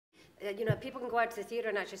you know, people can go out to the theatre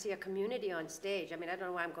and actually see a community on stage. I mean, I don't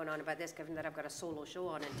know why I'm going on about this, given that I've got a solo show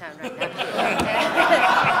on in town right now.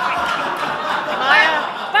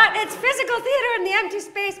 But it's physical theatre in the empty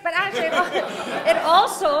space, but actually it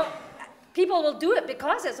also, people will do it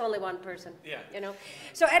because it's only one person, you know.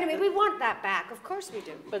 So anyway, we want that back. Of course we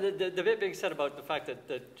do. But the bit being said about the fact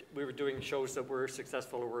that we were doing shows that were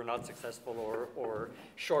successful or were not successful or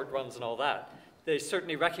short runs and all that, they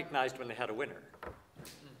certainly recognized when they had a winner.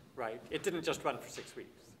 Right? It didn't just run for 6 weeks,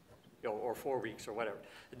 you know, or 4 weeks or whatever.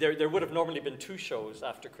 There would have normally been 2 shows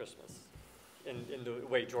after Christmas in the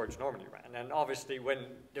way George normally ran. And obviously when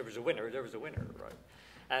there was a winner, right?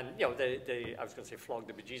 And, you know, they I was going to say flogged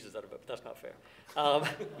the bejesus out of it, but that's not fair.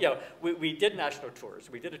 You know, we did national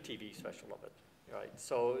tours. We did a TV special of it, right?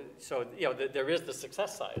 So you know, there is the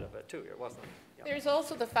success side of it, too. It wasn't, you know. There's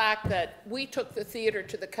also the fact that we took the theater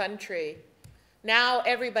to the country. Now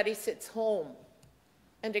everybody sits home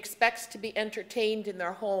and expects to be entertained in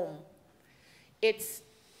their home. It's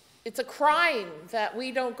a crime that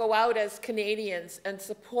we don't go out as Canadians and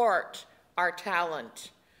support our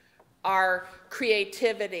talent, our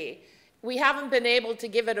creativity. We haven't been able to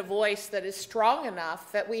give it a voice that is strong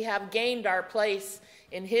enough that we have gained our place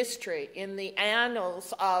in history, in the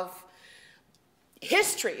annals of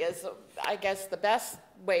history is, I guess, the best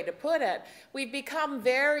way to put it. We've become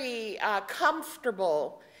very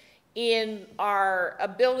comfortable in our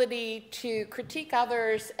ability to critique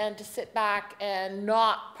others and to sit back and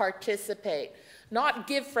not participate, not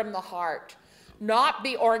give from the heart, not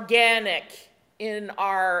be organic in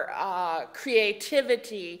our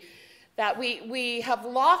creativity, that we have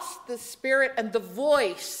lost the spirit and the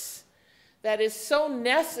voice that is so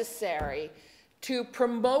necessary to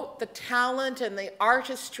promote the talent and the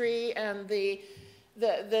artistry and the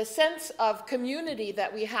sense of community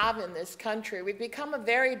that we have in this country. We've become a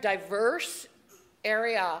very diverse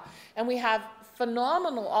area, and we have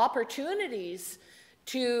phenomenal opportunities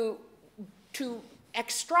to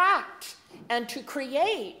extract and to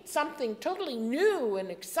create something totally new and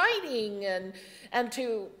exciting and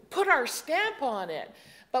to put our stamp on it.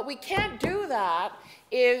 But we can't do that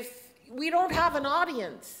if we don't have an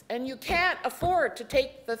audience, and you can't afford to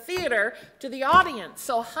take the theater to the audience.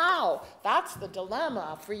 So how? That's the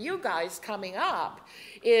dilemma for you guys coming up,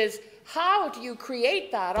 is how do you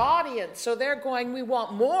create that audience? So they're going, we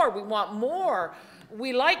want more, we want more.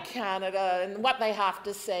 We like Canada and what they have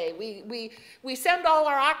to say. We send all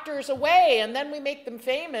our actors away, and then we make them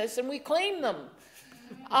famous, and we claim them.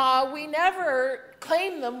 We never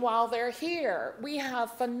claim them while they're here. We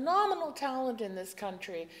have phenomenal talent in this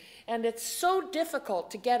country, and it's so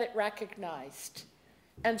difficult to get it recognized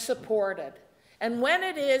and supported. And when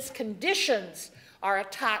it is, conditions are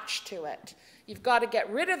attached to it. You've got to get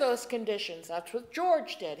rid of those conditions. That's what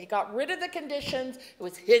George did. He got rid of the conditions. It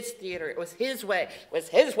was his theater. It was his way. It was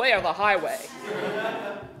his way or the highway.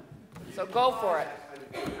 So go for it.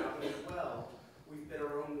 As well, we've been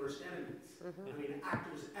our own worst enemies. I mean,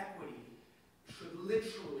 actors' equity should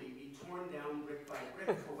literally be torn down brick by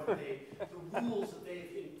brick for what the rules that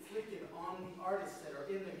they've inflicted on the artists that are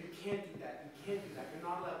in there. You can't do that. You can't do that. You're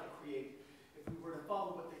not allowed to create. If we were to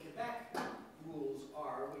follow what the Quebec rules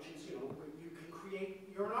are, which is, you know, you can create,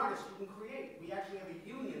 you're an artist, you can create. We actually have a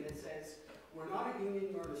union that says, we're not a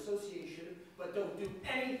union, we're an association, but don't do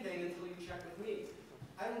anything until you check with me.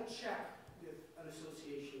 I don't check with an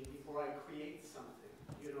association before I create something.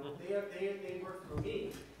 You know, they work for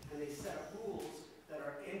me, and they set up rules that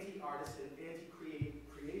are anti-artist and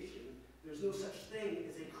anti-creation. There's no such thing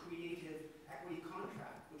as a creative equity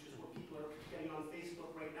contract, which is what people are getting on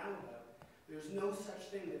Facebook right now about. There's no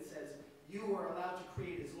such thing that says you are allowed to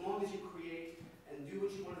create as long as you create and do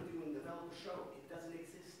what you want to do and develop a show. It doesn't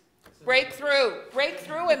exist. Break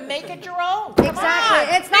through and make it your own.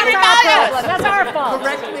 Exactly. It's not our problem. That's our fault.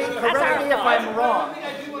 Correct me if I'm wrong.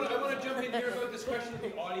 I want to jump in here about this question of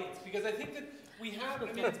the audience, because I think that we have,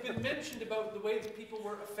 I mean, it's been mentioned about the way that people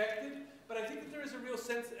were affected, but I think that there is a real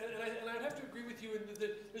sense, and I'd have to agree with you,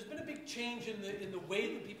 that there's been a big change in the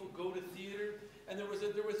way that people go to theater, and there was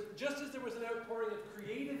just as there was an outpouring of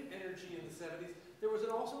creative energy in the 70s, there was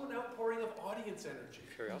also an outpouring of audience energy.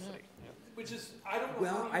 Curiosity. Yeah. Which is, I don't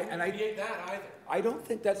know how you create that either. I don't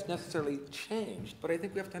think that's necessarily changed, but I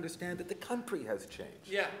think we have to understand that the country has changed.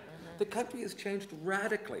 Yeah. The country has changed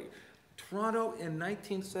radically. Toronto in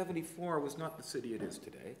 1974 was not the city it is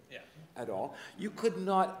today at all. You could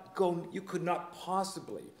not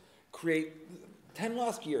possibly create, 10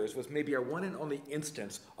 last years was maybe our one and only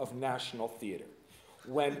instance of national theater.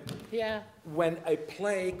 when Yeah. when a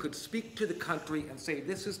play could speak to the country and say,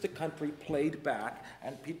 this is the country played back,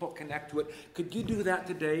 and people connect to it. Could you do that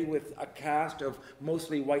today with a cast of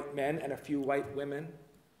mostly white men and a few white women?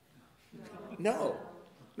 No.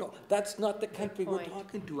 No, that's not the country we're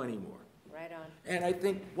talking to anymore. Right on. And I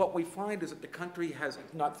think what we find is that the country has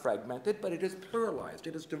not fragmented, but it is pluralized,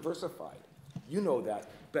 it is diversified. You know that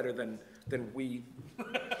better than we.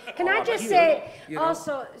 Can I just say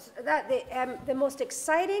also that the most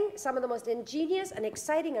exciting, some of the most ingenious and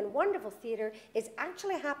exciting and wonderful theatre is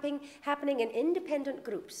actually happening in independent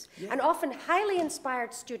groups, and often highly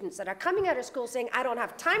inspired students that are coming out of school saying, I don't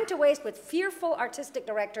have time to waste with fearful artistic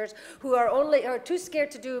directors who are too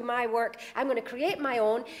scared to do my work. I'm going to create my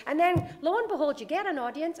own. And then lo and behold, you get an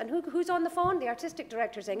audience, and who's on the phone? The artistic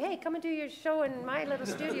director saying, hey, come and do your show in my little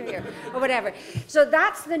studio here, or whatever. So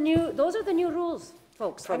those are the new rules,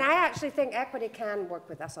 folks. And I actually think equity can work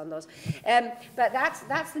with us on those. But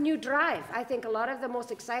that's the new drive. I think a lot of the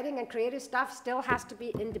most exciting and creative stuff still has to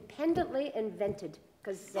be independently invented.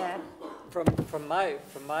 Because from my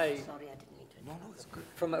sorry, I didn't mean to. No, it's good.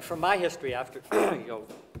 from my history after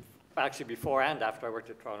actually before and after I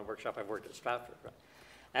worked at Toronto Workshop, I worked at Stratford, right?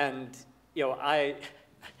 And I'm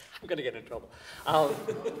going to get in trouble.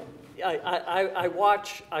 I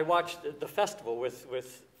watch the festival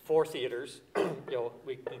with 4 theaters.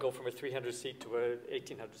 We can go from a 300 seat to a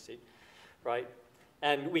 1800 seat, right?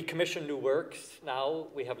 And we commission new works now.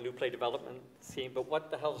 We have a new play development team. But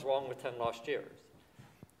what the hell's wrong with 10 Lost Years?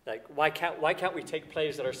 Like, why can't we take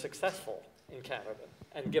plays that are successful in Canada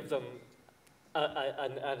and give them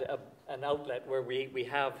an outlet where we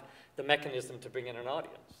have the mechanism to bring in an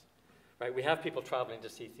audience, right? We have people traveling to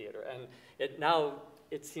see theater, and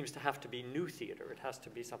it seems to have to be new theater. It has to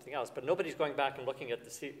be something else. But nobody's going back and looking at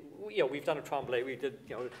we've done a Tremblay, we did,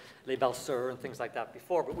 Les Belles Sœurs and things like that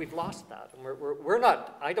before, but we've lost that. And we're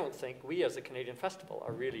not, I don't think we as a Canadian festival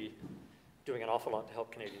are really doing an awful lot to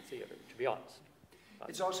help Canadian theater, to be honest.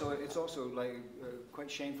 It's also like quite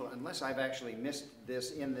shameful, unless I've actually missed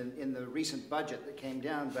this in the recent budget that came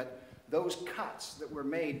down, but those cuts that were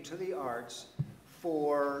made to the arts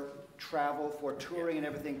for travel, for touring and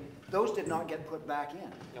everything, those did not get put back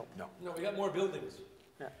in. No, we got more buildings.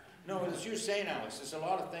 Yeah. No, as you're saying, Alex, there's a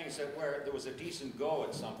lot of things where there was a decent go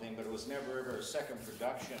at something, but it was never ever a second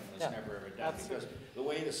production was never ever done. Because the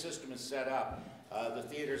way the system is set up, the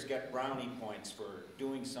theaters get brownie points for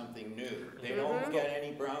doing something new. They don't get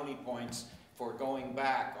any brownie points for going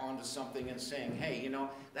back onto something and saying, hey,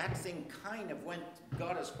 that thing kind of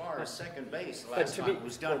got as far as second base last time it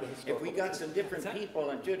was done. If we got some different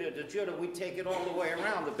people and we'd take it all the way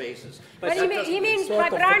around the bases. But he means by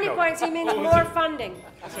brownie points, he means more funding.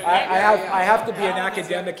 I have to be an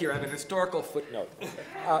academic here. I have an historical footnote.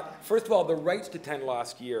 First of all, the rights to 10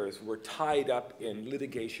 Lost Years were tied up in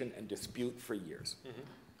litigation and dispute for years.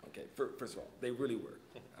 Okay, first of all, they really were.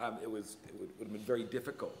 It would have been very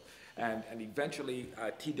difficult. And eventually,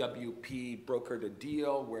 TWP brokered a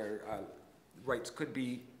deal where rights could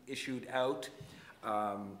be issued out.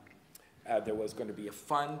 There was going to be a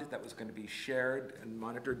fund that was going to be shared and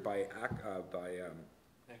monitored by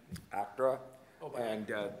ACTRA, and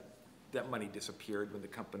that money disappeared when the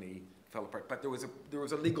company fell apart. But there was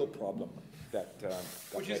a legal problem that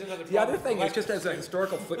Which is another problem. The other thing is, just as a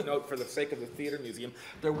historical footnote for the sake of the Theatre Museum,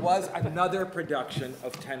 there was another production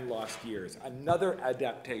of 10 Lost Years, another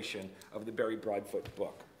adaptation of the Barry Broadfoot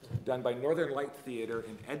book, done by Northern Light Theatre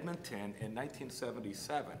in Edmonton in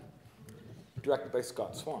 1977, directed by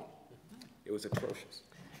Scott Swan. It was atrocious.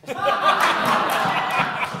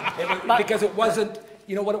 Because it wasn't,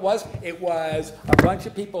 you know what it was? It was a bunch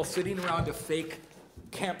of people sitting around a fake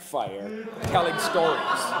campfire telling stories,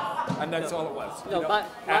 and that's all it was.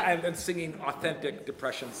 And then singing authentic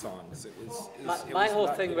Depression songs. My whole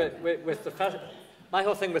thing with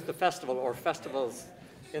the festival or festivals,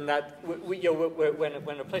 in that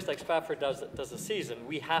when a place like Stratford does a season,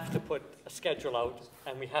 we have to put a schedule out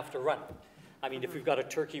and we have to run it. I mean, if we've got a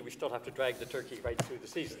turkey, we still have to drag the turkey right through the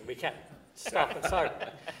season. We can't stop and start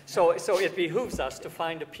it. So it behooves us to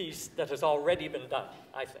find a piece that has already been done,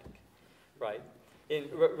 I think, right?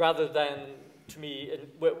 Rather than, to me,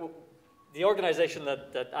 the organization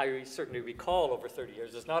that I certainly recall over 30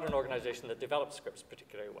 years is not an organization that develops scripts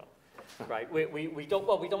particularly well, right? We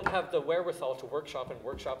don't have the wherewithal to workshop and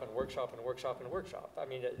workshop and workshop and workshop and workshop. I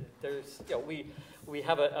mean, we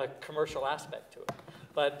have a commercial aspect to it.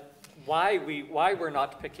 But why we're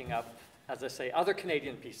not picking up, as I say, other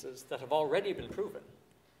Canadian pieces that have already been proven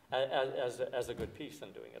as a good piece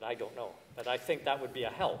and doing it, I don't know. But I think that would be a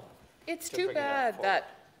help. It's too bad that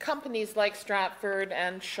companies like Stratford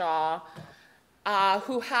and Shaw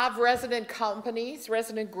who have resident companies,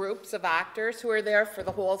 resident groups of actors who are there for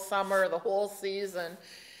the whole summer, the whole season.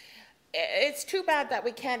 It's too bad that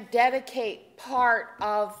we can't dedicate part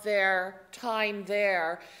of their time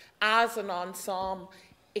there as an ensemble,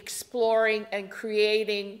 exploring and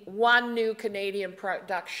creating one new Canadian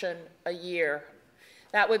production a year.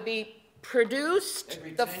 That would be produced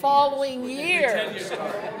the following year.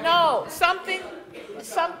 No, something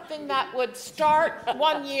that would start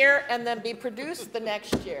one year and then be produced the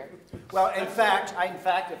next year. Well, in fact,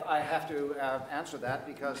 if I have to answer that,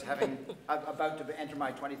 because I'm about to enter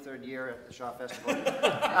my 23rd year at the Shaw Festival,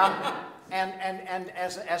 and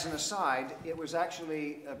as an aside, it was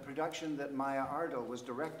actually a production that Maja Ardal was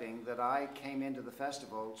directing that I came into the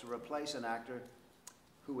festival to replace an actor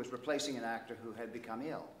who was replacing an actor who had become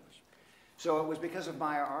ill. So it was because of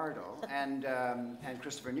Maja Ardal and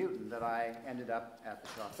Christopher Newton that I ended up at the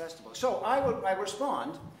Shaw Festival. So I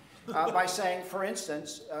respond by saying, for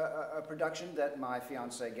instance, a production that my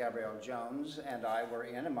fiancée Gabrielle Jones and I were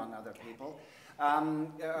in, among other people, a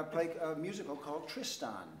musical called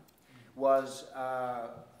Tristan was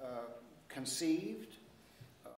conceived,